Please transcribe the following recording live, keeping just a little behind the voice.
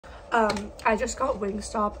I just got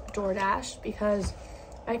Wingstop DoorDash because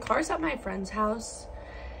my car's at my friend's house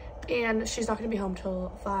and she's not gonna be home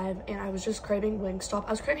till 5, and I was just craving Wingstop.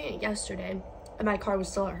 I was craving it yesterday and my car was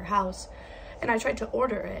still at her house, and I tried to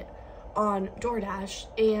order it on DoorDash,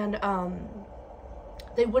 and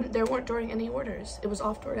they weren't doing any orders. It was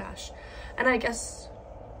off DoorDash. And I guess,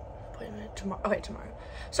 wait a minute, tomorrow, okay, tomorrow.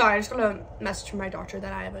 Sorry, I just got a message from my doctor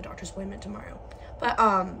that I have a doctor's appointment tomorrow. But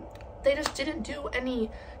they just didn't do any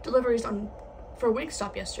deliveries for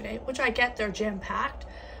Wingstop yesterday, which I get, they're jam-packed,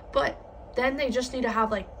 but then they just need to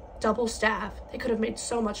have like double staff. They could have made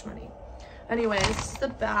so much money. Anyways, this is the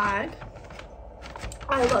bag.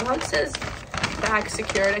 I love how it says bag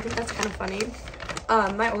secured. I think that's kind of funny.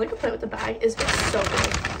 My only complaint with the bag is it's so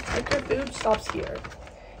big. Like, your food stops here.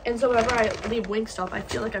 And so whenever I leave Wingstop, I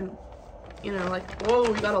feel like I'm, you know, like, whoa,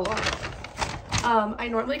 you got a lot. I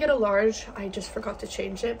normally get a large. I just forgot to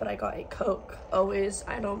change it, but I got a Coke. Always.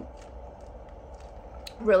 I don't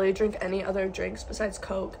really drink any other drinks besides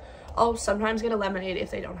Coke. I'll sometimes get a lemonade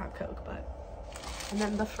if they don't have Coke, but. And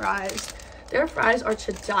then the fries. Their fries are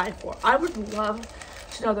to die for. I would love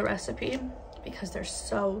to know the recipe because they're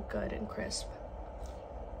so good and crisp.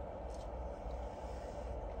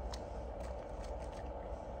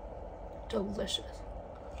 Delicious.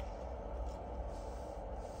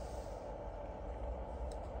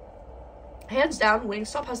 Hands down,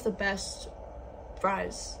 Wingstop has the best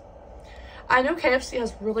fries. I know KFC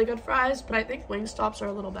has really good fries, but I think Wingstops are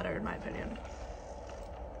a little better in my opinion.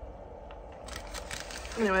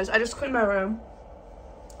 Anyways, I just cleaned my room.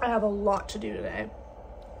 I have a lot to do today.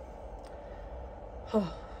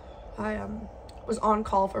 I was on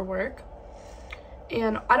call for work,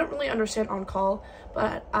 and I don't really understand on call,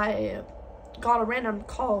 but I got a random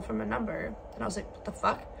call from a number, and I was like, what the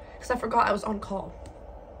fuck? Because I forgot I was on call.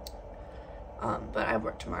 But I have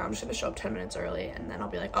work tomorrow. I'm just gonna show up 10 minutes early, and then I'll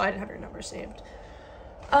be like, oh, I didn't have your number saved.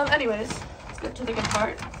 Anyways, let's get to the good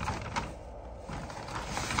part.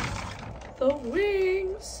 The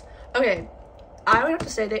wings. Okay, I would have to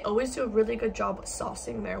say they always do a really good job with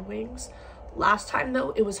saucing their wings. Last time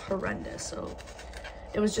though, it was horrendous. So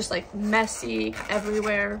it was just like messy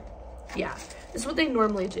everywhere. Yeah, this is what they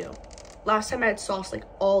normally do. Last time I had sauce like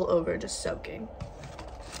all over, just soaking.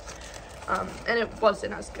 And it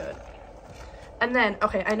wasn't as good. And then,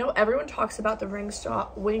 okay, I know everyone talks about the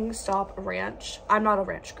Wingstop ranch. I'm not a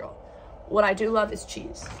ranch girl. What I do love is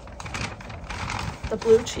cheese. The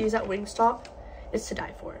blue cheese at Wingstop is to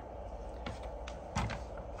die for.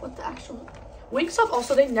 What the actual... Wingstop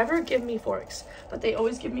also, they never give me forks, but they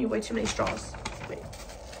always give me way too many straws. Wait.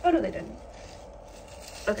 Oh, no, they didn't.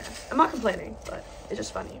 Okay, I'm not complaining, but it's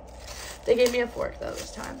just funny. They gave me a fork, though,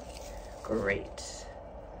 this time. Great.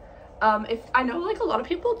 If I know, like, a lot of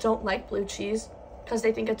people don't like blue cheese because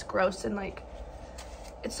they think it's gross and, like,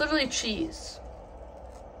 it's literally cheese.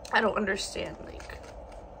 I don't understand, like,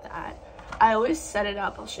 that. I always set it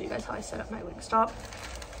up. I'll show you guys how I set up my Wingstop.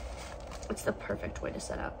 It's the perfect way to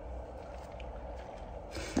set up.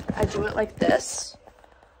 I do it like this.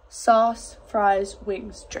 Sauce, fries,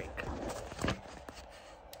 wings, drink.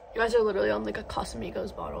 You guys are literally on, like, a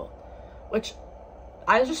Casamigos bottle, which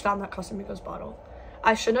I just found that Casamigos bottle.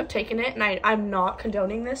 I shouldn't have taken it, and I'm not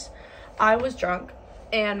condoning this. I was drunk,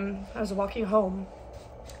 and I was walking home,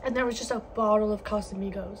 and there was just a bottle of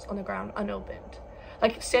Casamigos on the ground, unopened.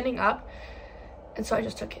 Like, standing up, and so I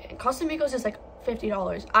just took it. And Casamigos is, like,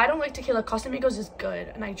 $50. I don't like tequila. Casamigos is good,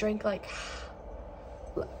 and I drank, like...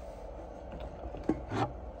 Like,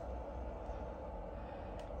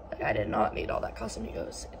 I did not need all that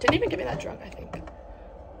Casamigos. It didn't even get me that drunk, I think.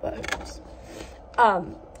 But who knows?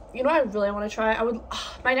 You know what I really want to try?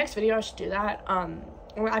 My next video, I should do that. I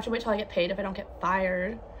have to wait till I get paid if I don't get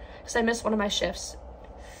fired, because I missed one of my shifts.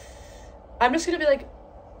 I'm just gonna be like,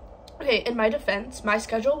 okay, in my defense, my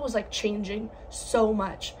schedule was like changing so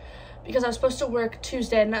much because I was supposed to work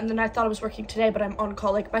Tuesday, and then I thought I was working today, but I'm on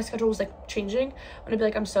call. Like, my schedule was like changing. I'm gonna be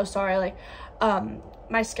like, I'm so sorry. Like,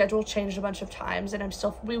 my schedule changed a bunch of times, and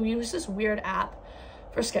we use this weird app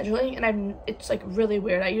for scheduling, and it's like really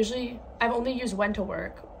weird. I've only used when to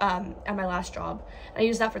work at my last job. I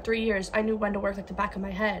used that for 3 years. I knew when to work like the back of my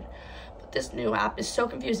head. But this new app is so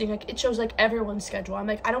confusing. Like, it shows like everyone's schedule. I'm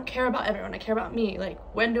like, I don't care about everyone. I care about me. Like,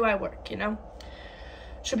 when do I work, you know?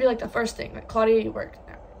 Should be like the first thing. Like, Claudia, you work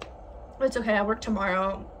now. But it's okay. I work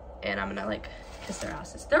tomorrow, and I'm gonna like kiss their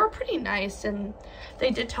asses. They were pretty nice, and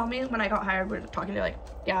they did tell me when I got hired, we were talking to like,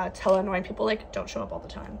 yeah, it's hella annoying. People like don't show up all the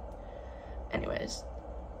time. Anyways,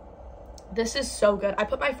 this is so good. I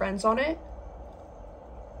put my friends on it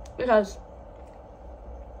because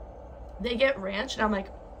they get ranch, and I'm like,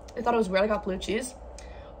 I thought it was weird I got blue cheese.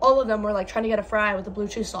 all of them were like trying to get a fry with the blue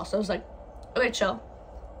cheese sauce. So I was like, okay, chill.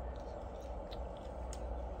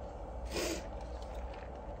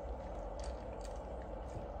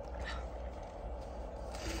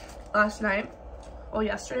 Last night, well,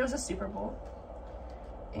 yesterday was a Super Bowl,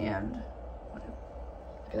 and look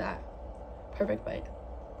at that, perfect bite.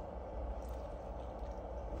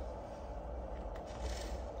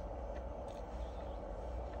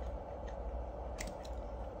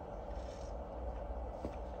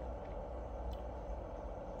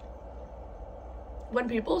 When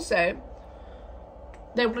people say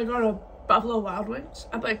they want to go to Buffalo Wild Wings,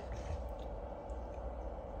 I'm like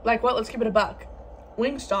what? Let's keep it a buck.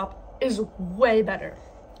 Wingstop is way better.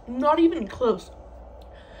 Not even close.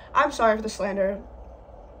 I'm sorry for the slander,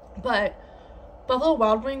 but Buffalo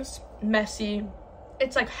Wild Wings, messy.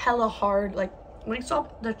 It's like hella hard. Like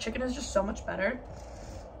Wingstop, the chicken is just so much better.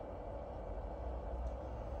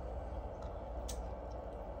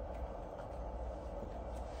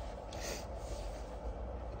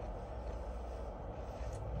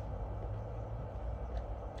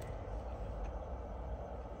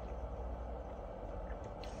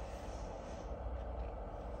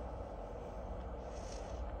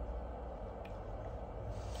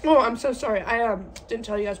 Oh, I'm so sorry. I didn't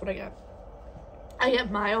tell you guys what I get. I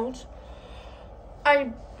get mild.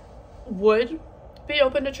 I would be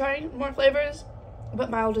open to trying more flavors, but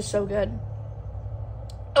mild is so good.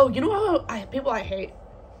 Oh, you know how people I hate?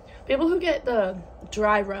 People who get the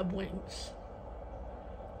dry rub wings.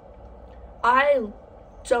 I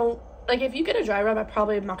don't, like, if you get a dry rub, I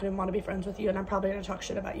probably am not going to want to be friends with you, and I'm probably going to talk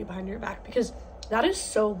shit about you behind your back, because that is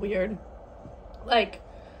so weird. Like,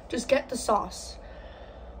 just get the sauce.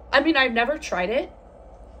 I mean, I've never tried it,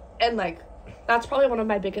 and, like, that's probably one of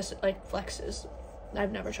my biggest, like, flexes.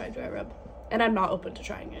 I've never tried dry rub, and I'm not open to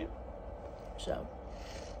trying it. So,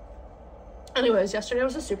 anyways, yesterday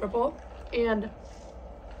was the Super Bowl, and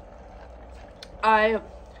I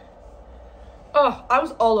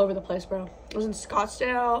was all over the place, bro. I was in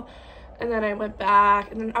Scottsdale, and then I went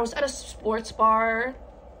back, and then I was at a sports bar,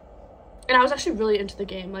 and I was actually really into the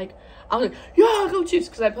game. Like, I was like, yeah, go Chiefs,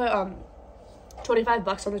 because I put,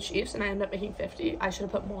 $25 on the Chiefs, and I ended up making 50. I should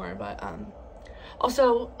have put more, but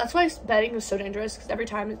also that's why betting is so dangerous, because every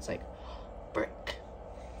time it's like brick.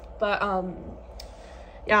 But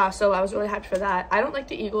yeah, so I was really hyped for that. I don't like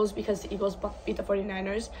the Eagles because the Eagles beat the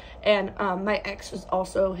 49ers, and my ex was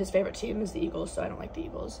also, his favorite team is the Eagles, so I don't like the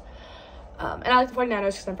Eagles. And I like the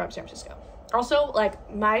 49ers because I'm from San Francisco. Also,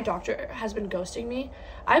 like, my doctor has been ghosting me.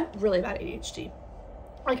 I have really bad ADHD.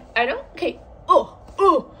 Like, I don't, okay,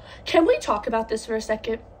 can we talk about this for a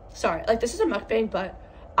second? Sorry, like, this is a mukbang, but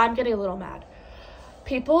I'm getting a little mad.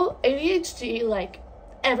 People, ADHD, like,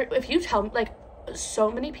 if you tell me, like,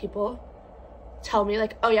 so many people tell me,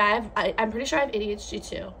 like, oh yeah, I'm pretty sure I have ADHD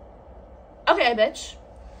too. Okay, bitch.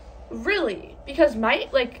 Really? Because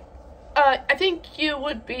I think you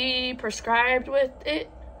would be prescribed with it.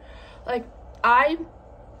 Like, I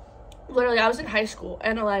was in high school,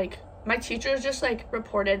 and, like, my teachers just, like,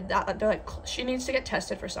 reported that they're like, she needs to get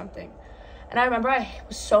tested for something. And I remember I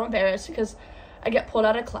was so embarrassed because I get pulled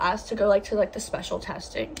out of class to go, like, to, like, the special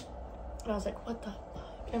testing. And I was like, what the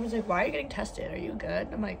fuck? And I was like, why are you getting tested? Are you good?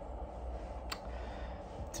 And I'm like,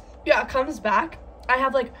 yeah, it comes back. I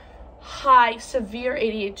have, like, high, severe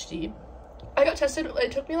ADHD. I got tested,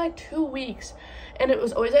 it took me, like, 2 weeks. And it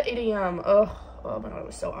was always at 8 a.m. Oh my god, it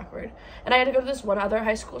was so awkward. And I had to go to this one other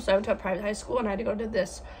high school, so I went to a private high school, and I had to go to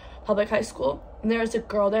this public high school. And there was a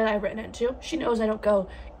girl there that I've written into. She knows I don't go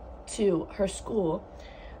to her school.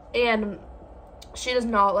 And she does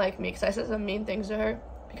not like me because I said some mean things to her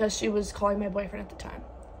because she was calling my boyfriend at the time,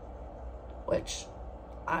 which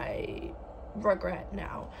I regret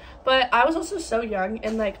now. But I was also so young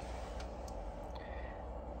and, like,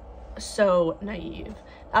 so naive.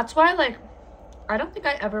 That's why, like, I don't think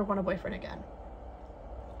I ever want a boyfriend again.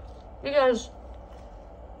 Because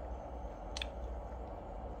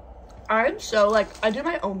I'm so, like, I do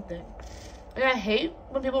my own thing. Like, I hate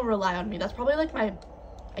when people rely on me. That's probably, like, I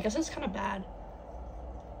guess it's kind of bad.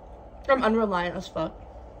 I'm unreliant as fuck.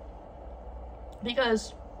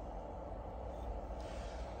 Because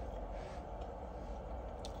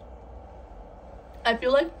I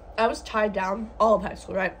feel like I was tied down all of high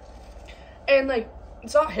school, right? And, like,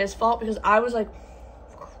 it's not his fault because I was, like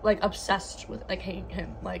obsessed with, like, hating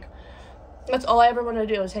him. Like, that's all I ever wanted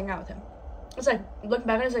to do was hang out with him. It's like, looking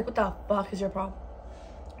back, I was like, what the fuck is your problem?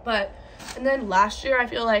 But, and then last year, I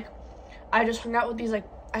feel like I just hung out with these, like,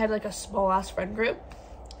 I had, like, a small-ass friend group.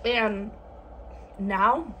 And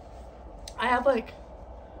now, I have, like,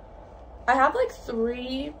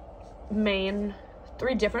 3 main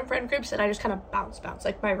 3 different friend groups, and I just kind of bounce,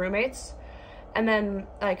 like my roommates, and then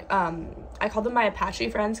like I call them my Apache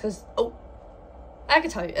friends because I can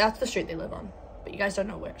tell you that's the street they live on, but you guys don't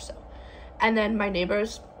know where. So, and then my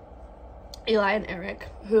neighbors, Eli and Eric,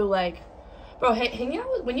 who like, bro,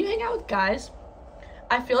 when you hang out with guys,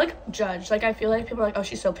 I feel like judged. Like I feel like people are like, oh,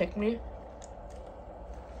 she's so pick me.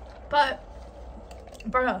 But,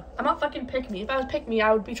 bro, I'm not fucking pick me. If I was pick me,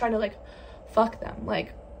 I would be trying to like fuck them.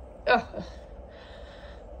 Like, ugh.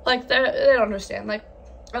 Like they don't understand. Like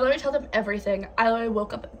I literally tell them everything. I literally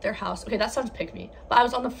woke up at their house. Okay, that sounds pick me, but I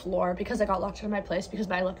was on the floor because I got locked in my place because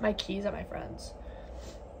I left my keys at my friend's.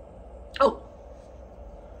 Oh.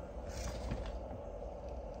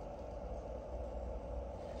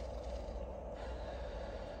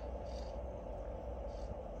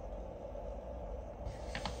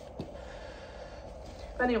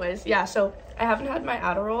 Anyways, yeah, so I haven't had my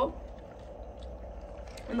Adderall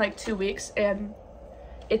in like 2 weeks, and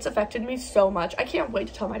it's affected me so much. I can't wait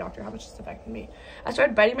to tell my doctor how much it's affected me. I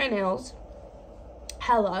started biting my nails,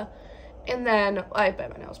 hella, and then I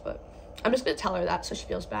bite my nails, but I'm just gonna tell her that so she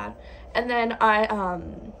feels bad. And then I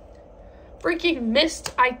freaking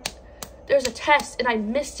missed. There's a test and I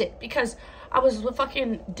missed it because I was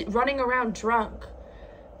fucking running around drunk,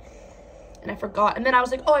 and I forgot. And then I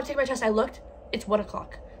was like, oh, I take my test. I looked. It's 1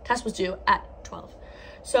 o'clock. Test was due at 12.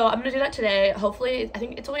 So I'm gonna do that today. Hopefully, I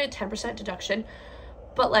think it's only a 10% deduction.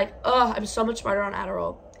 But like, I'm so much smarter on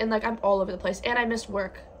Adderall. And like, I'm all over the place. And I missed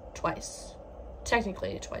work twice.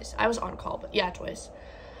 Technically twice. I was on call, but yeah, twice.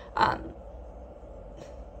 Like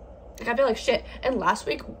I feel like shit. And last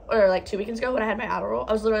week, or like 2 weekends ago when I had my Adderall,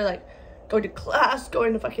 I was literally like going to class,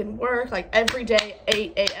 going to fucking work, like every day,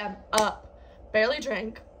 8 a.m. up. Barely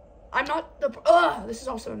drank. I'm not this is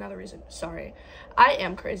also another reason. Sorry. I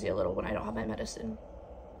am crazy a little when I don't have my medicine.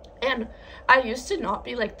 And I used to not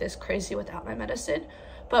be like this crazy without my medicine.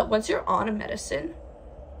 But once you're on a medicine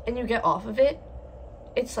and you get off of it,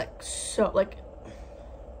 it's like so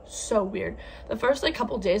weird. The first like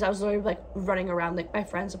couple days I was literally like running around like my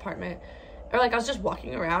friend's apartment. Or like I was just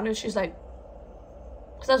walking around and she's like,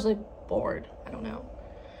 because I was like bored. I don't know.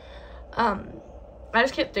 I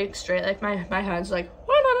just can't think straight. Like my head's like,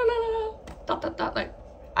 dot. Like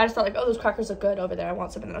I just thought like, oh, those crackers look good over there. I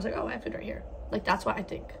want some. And I was like, oh, I have food right here. Like that's what I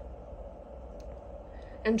think.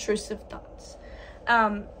 Intrusive thoughts.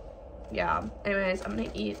 Yeah. Anyways, I'm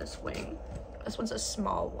gonna eat this wing. This one's a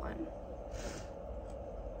small one.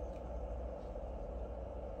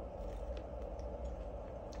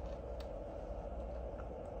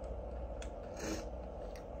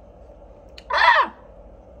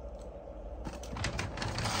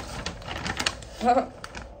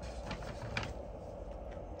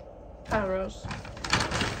 Kind of gross,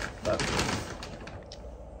 but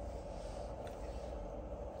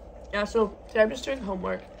yeah. So today I'm just doing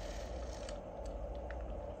homework.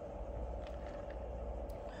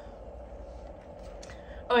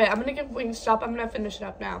 Okay, I'm gonna give Wingstop. I'm gonna finish it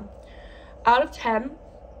up now. Out of 10,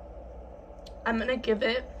 I'm gonna give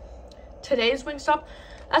it today's Wingstop.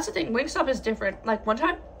 That's the thing. Wingstop is different. Like one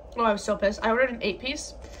time, oh, I was so pissed. I ordered an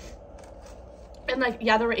 8-piece. And like,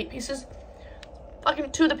 yeah, there were 8 pieces.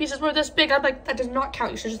 Fucking 2 of the pieces were this big. I'm like, that does not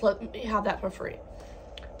count. You should just let me have that for free.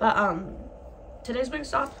 But today's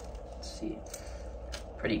Wingstop, let's see,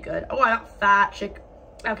 pretty good. Oh, I got fat chick.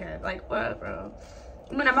 Okay, like what, bro?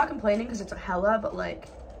 I mean, I'm not complaining because it's a hella, but like,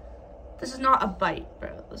 this is not a bite,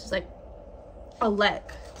 bro. This is like a leg.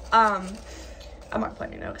 I'm not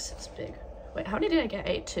complaining though because it's big. Wait, how many did I get?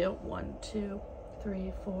 8, 2, 1, 2,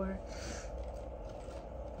 3, 4.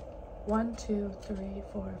 1, 2, 3,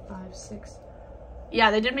 4, 5, 6. Yeah,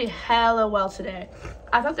 they did me hella well today.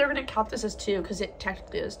 I thought they were gonna count this as 2 because it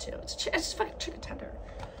technically is 2. It's just fucking chicken tender.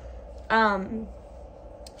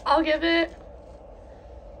 I'll give it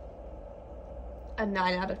a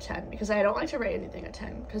 9 out of 10 because I don't like to rate anything a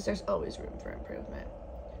 10 because there's always room for improvement.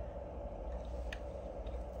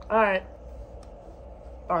 All right.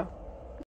 Bye.